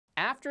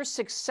After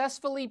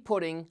successfully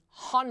putting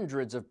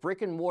hundreds of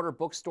brick-and-mortar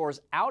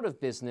bookstores out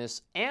of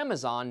business,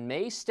 Amazon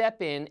may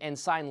step in and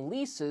sign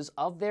leases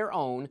of their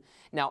own.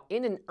 Now,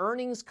 in an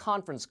earnings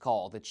conference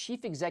call, the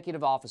chief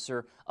executive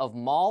officer of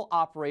mall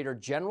operator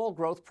General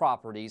Growth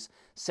Properties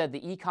said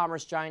the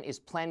e-commerce giant is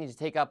planning to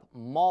take up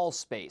mall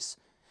space.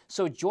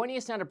 So joining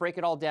us now to break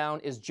it all down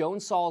is Joan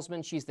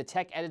Salzman. She's the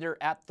tech editor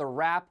at The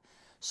Wrap.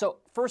 So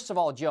first of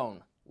all,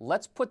 Joan,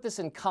 let's put this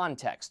in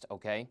context,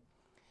 okay?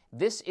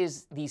 This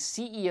is the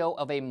CEO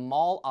of a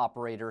mall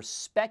operator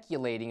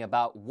speculating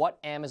about what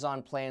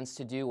Amazon plans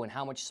to do and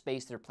how much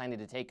space they're planning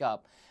to take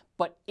up.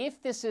 But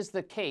if this is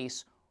the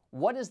case,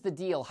 what is the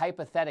deal,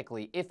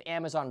 hypothetically, if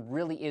Amazon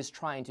really is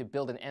trying to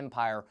build an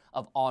empire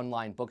of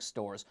online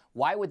bookstores?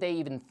 Why would they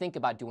even think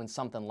about doing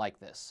something like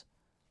this?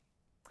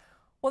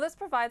 Well, this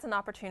provides an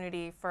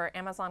opportunity for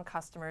Amazon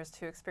customers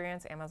to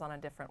experience Amazon a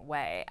different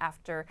way.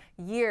 After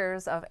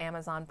years of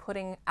Amazon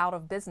putting out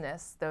of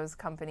business those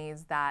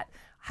companies that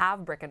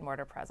have brick and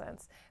mortar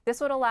presence, this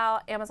would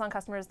allow Amazon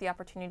customers the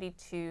opportunity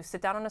to sit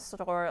down in a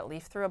store,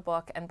 leaf through a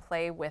book, and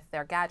play with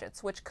their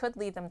gadgets, which could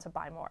lead them to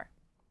buy more.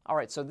 All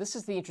right, so this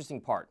is the interesting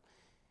part.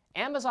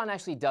 Amazon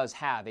actually does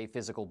have a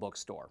physical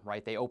bookstore,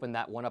 right? They opened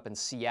that one up in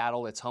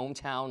Seattle, its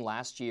hometown,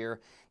 last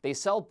year. They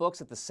sell books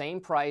at the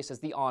same price as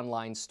the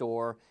online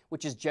store,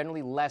 which is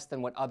generally less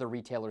than what other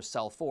retailers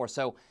sell for.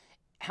 So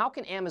how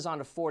can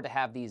Amazon afford to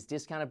have these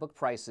discounted book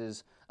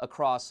prices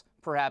across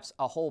perhaps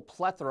a whole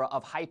plethora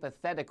of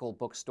hypothetical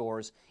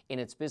bookstores in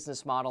its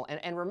business model?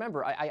 And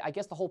remember, I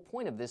guess the whole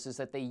point of this is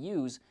that they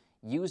use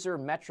user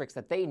metrics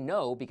that they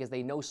know, because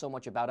they know so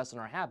much about us and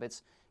our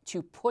habits,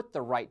 to put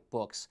the right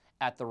books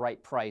at the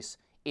right price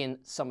in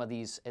some of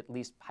these, at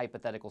least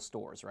hypothetical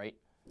stores, right?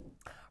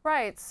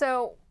 Right.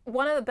 So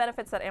one of the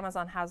benefits that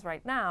Amazon has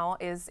right now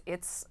is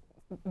it's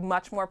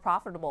much more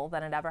profitable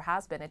than it ever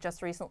has been. It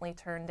just recently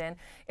turned in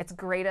its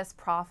greatest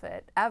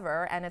profit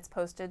ever, and it's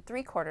posted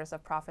 3/4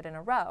 of profit in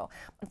a row.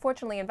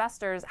 Unfortunately,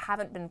 investors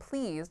haven't been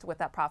pleased with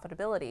that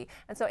profitability,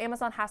 and so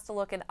Amazon has to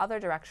look in other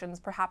directions,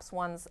 perhaps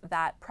ones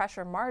that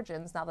pressure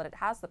margins now that it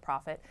has the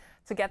profit,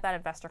 to get that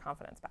investor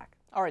confidence back.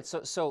 All right,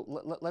 so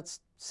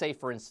let's say,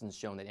 for instance,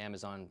 Joan, that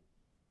Amazon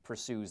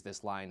pursues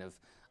this line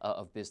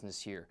of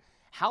business here.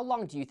 How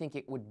long do you think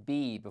it would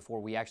be before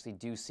we actually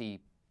do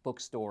see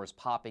bookstores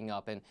popping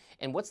up,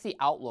 and what's the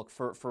outlook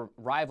for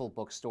rival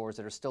bookstores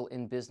that are still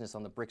in business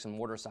on the bricks and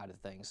mortar side of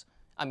things?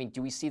 I mean,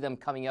 do we see them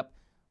coming up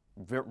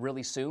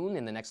really soon,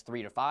 in the next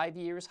 3 to 5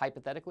 years,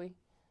 hypothetically?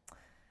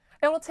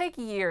 It will take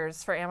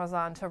years for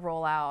Amazon to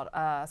roll out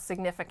a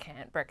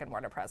significant brick and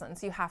mortar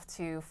presence. You have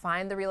to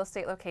find the real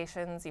estate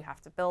locations, you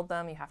have to build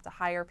them, you have to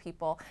hire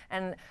people.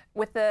 And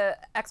with the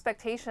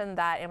expectation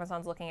that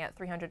Amazon's looking at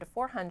 300 to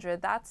 400,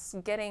 that's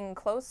getting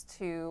close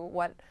to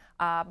what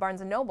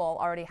Barnes & Noble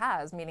already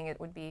has, meaning it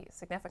would be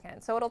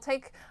significant. So it'll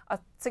take a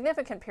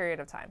significant period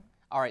of time.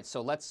 All right,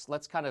 so let's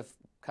kind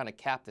of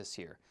cap this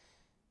here.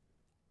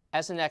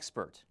 As an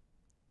expert,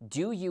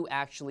 do you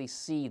actually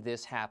see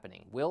this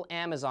happening? Will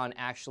Amazon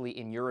actually,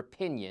 in your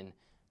opinion,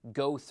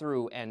 go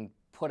through and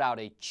put out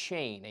a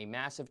chain, a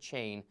massive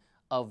chain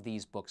of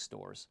these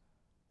bookstores?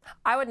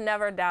 I would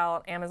never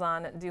doubt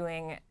Amazon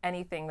doing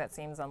anything that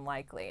seems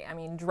unlikely. I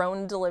mean,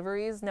 drone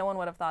deliveries, no one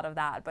would have thought of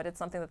that, but it's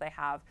something that they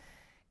have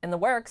in the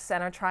works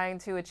and are trying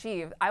to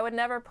achieve. I would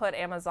never put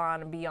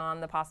Amazon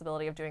beyond the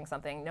possibility of doing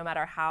something, no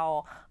matter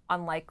how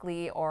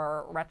unlikely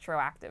or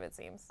retroactive it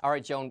seems. All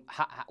right, Joan,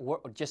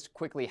 just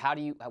quickly,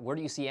 where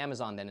do you see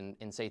Amazon then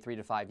in say 3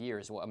 to 5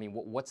 years? Well, I mean,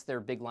 what's their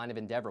big line of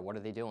endeavor? What are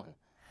they doing?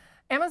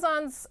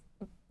 Amazon's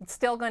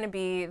still going to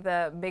be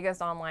the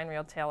biggest online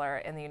retailer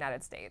in the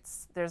United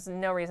States. There's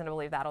no reason to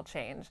believe that'll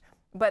change.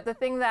 But the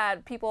thing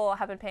that people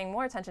have been paying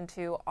more attention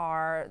to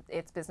are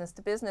its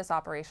business-to-business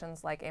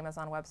operations like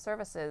Amazon Web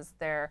Services,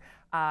 their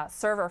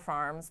server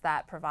farms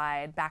that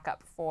provide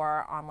backup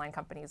for online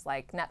companies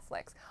like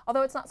Netflix.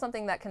 Although it's not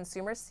something that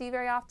consumers see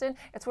very often,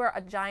 it's where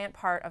a giant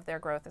part of their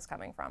growth is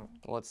coming from.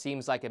 Well, it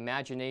seems like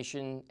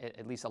imagination,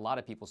 at least a lot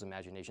of people's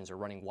imaginations, are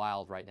running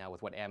wild right now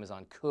with what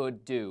Amazon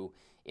could do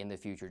in the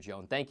future.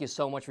 Joan, thank you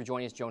so much for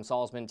joining us. Joan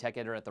Salzman, tech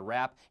editor at The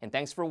Wrap. And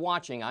thanks for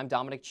watching. I'm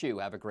Dominic Chu.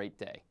 Have a great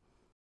day.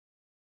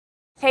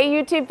 Hey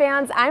YouTube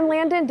fans, I'm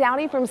Landon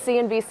Dowdy from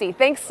CNBC.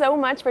 Thanks so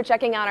much for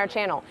checking out our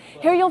channel.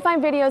 Here you'll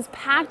find videos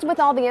packed with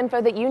all the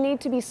info that you need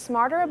to be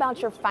smarter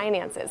about your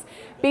finances.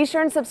 Be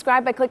sure and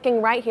subscribe by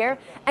clicking right here,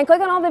 and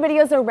click on all the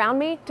videos around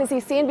me to see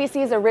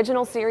CNBC's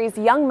original series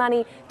Young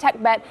Money,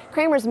 Tech Bet,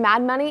 Kramer's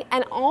Mad Money,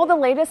 and all the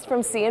latest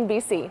from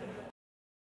CNBC.